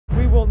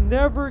will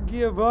never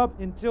give up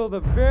until the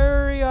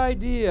very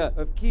idea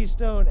of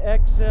Keystone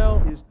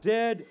XL is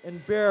dead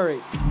and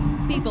buried.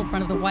 People in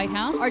front of the White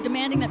House are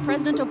demanding that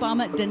President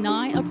Obama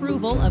deny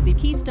approval of the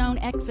Keystone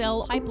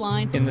XL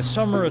pipeline. In the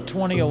summer of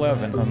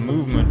 2011, a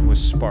movement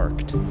was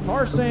sparked.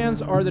 Tar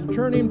sands are the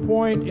turning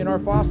point in our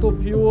fossil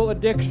fuel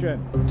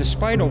addiction.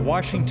 Despite a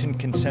Washington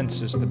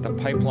consensus that the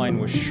pipeline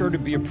was sure to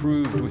be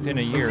approved within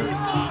a year,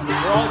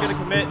 we're all going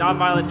to commit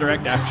nonviolent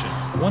direct action.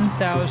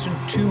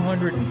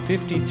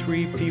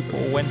 1,253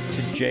 people went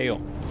to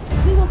jail.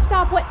 We will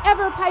stop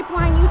whatever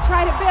pipeline you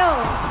try to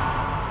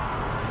build.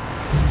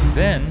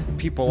 Then,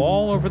 people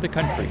all over the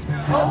country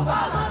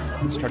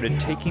started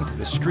taking to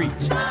the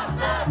streets.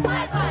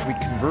 We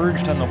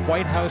converged on the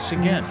White House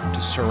again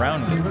to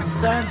surround it. We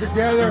stand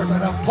together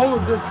and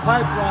oppose this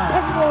pipeline.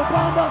 President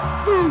Obama,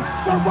 do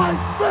the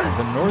right thing.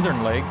 The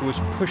northern leg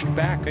was pushed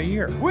back a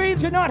year. We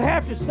should not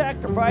have to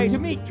sacrifice to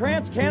meet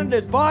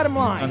TransCanada's bottom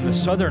line. On the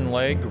southern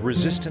leg,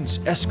 resistance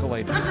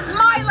escalated. This is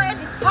my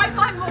land. This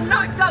pipeline will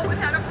not go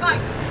without a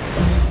fight.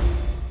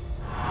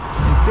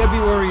 In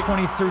February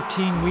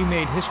 2013, we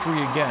made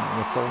history again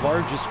with the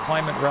largest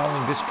climate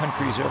rally this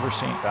country's ever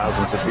seen.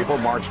 Thousands of people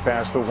marched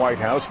past the White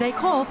House. They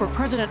call for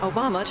President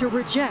Obama to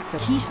reject the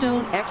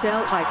Keystone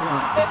XL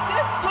pipeline. If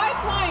this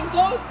pipeline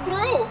goes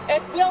through,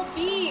 it will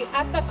be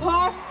at the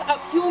cost of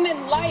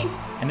human life.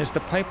 And as the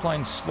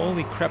pipeline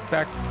slowly crept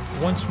back,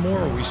 once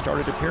more we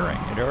started appearing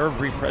at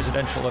every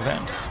presidential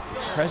event.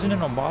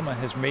 President Obama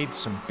has made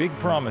some big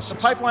promises. The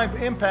pipeline's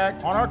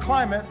impact on our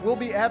climate will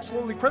be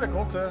absolutely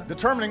critical to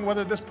determining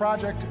whether this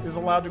project is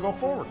allowed to go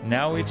forward.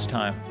 Now it's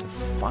time to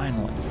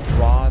finally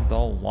draw the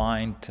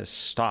line to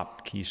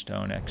stop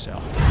Keystone XL.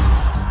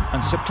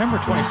 On September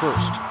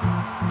 21st,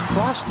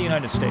 across the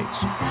United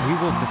States, we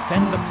will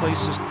defend the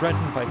places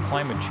threatened by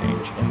climate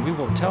change, and we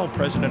will tell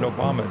President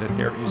Obama that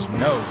there is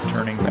no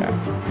turning back.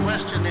 The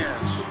question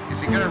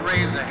is he going to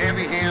raise the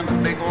heavy hand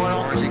of big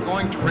oil, or is he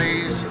going to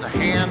raise the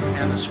hand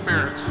and the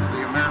spirits of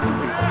the American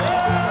people?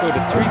 Go to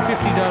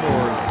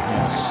 350.org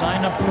and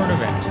sign up for an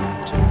event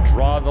to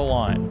draw the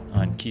line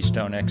on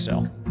Keystone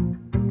XL.